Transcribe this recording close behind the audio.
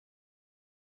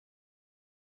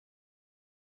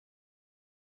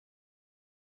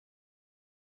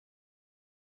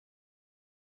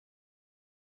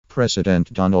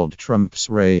President Donald Trump's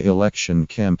re-election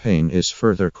campaign is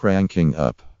further cranking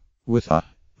up, with a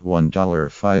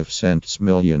 $1.05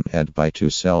 million ad buy to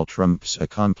sell Trump's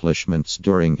accomplishments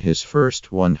during his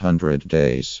first 100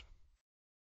 days.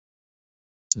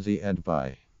 The ad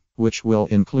buy, which will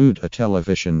include a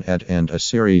television ad and a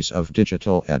series of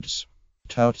digital ads,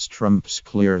 touts Trump's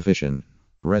clear vision,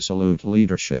 resolute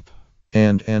leadership,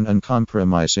 and an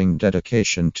uncompromising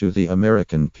dedication to the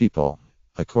American people,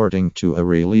 according to a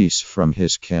release from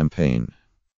his campaign.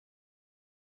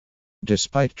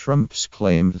 Despite Trump's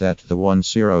claim that the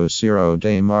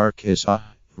 100-day mark is a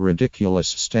ridiculous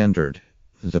standard,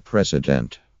 the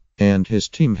president and his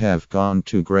team have gone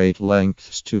to great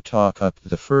lengths to talk up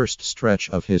the first stretch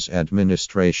of his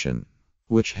administration,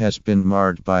 which has been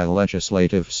marred by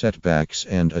legislative setbacks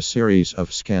and a series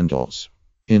of scandals,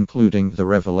 including the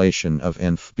revelation of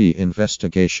an FBI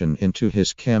investigation into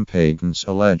his campaign's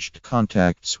alleged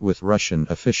contacts with Russian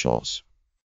officials.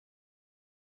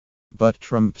 But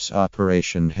Trump's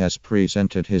operation has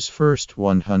presented his first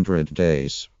 100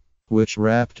 days, which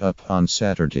wrapped up on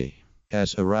Saturday,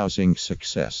 as a rousing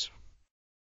success.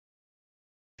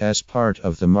 As part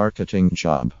of the marketing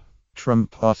job,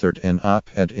 Trump authored an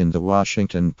op-ed in the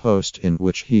Washington Post in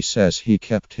which he says he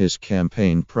kept his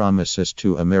campaign promises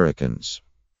to Americans.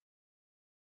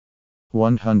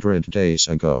 100 days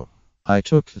ago, I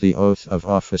took the oath of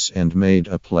office and made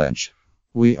a pledge.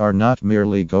 We are not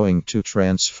merely going to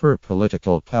transfer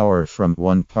political power from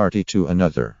one party to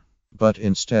another, but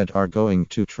instead are going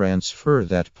to transfer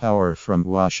that power from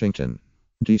Washington,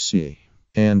 D.C.,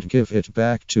 and give it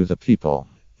back to the people,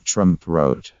 Trump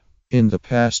wrote. In the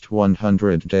past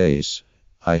 100 days,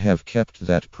 I have kept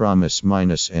that promise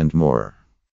minus and more.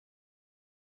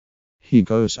 He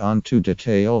goes on to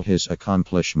detail his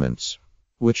accomplishments,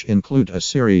 which include a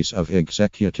series of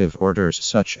executive orders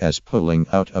such as pulling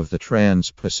out of the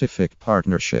Trans-Pacific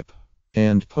Partnership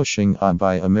and pushing a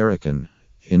Buy American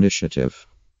initiative.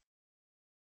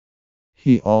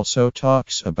 He also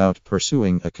talks about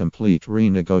pursuing a complete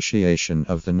renegotiation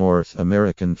of the North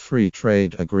American Free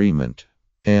Trade Agreement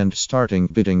and starting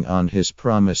bidding on his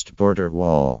promised border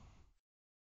wall.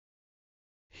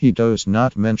 He does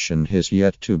not mention his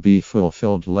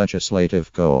yet-to-be-fulfilled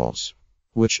legislative goals,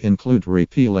 which include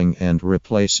repealing and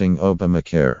replacing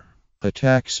Obamacare, a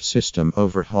tax system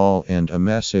overhaul and a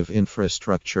massive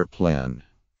infrastructure plan.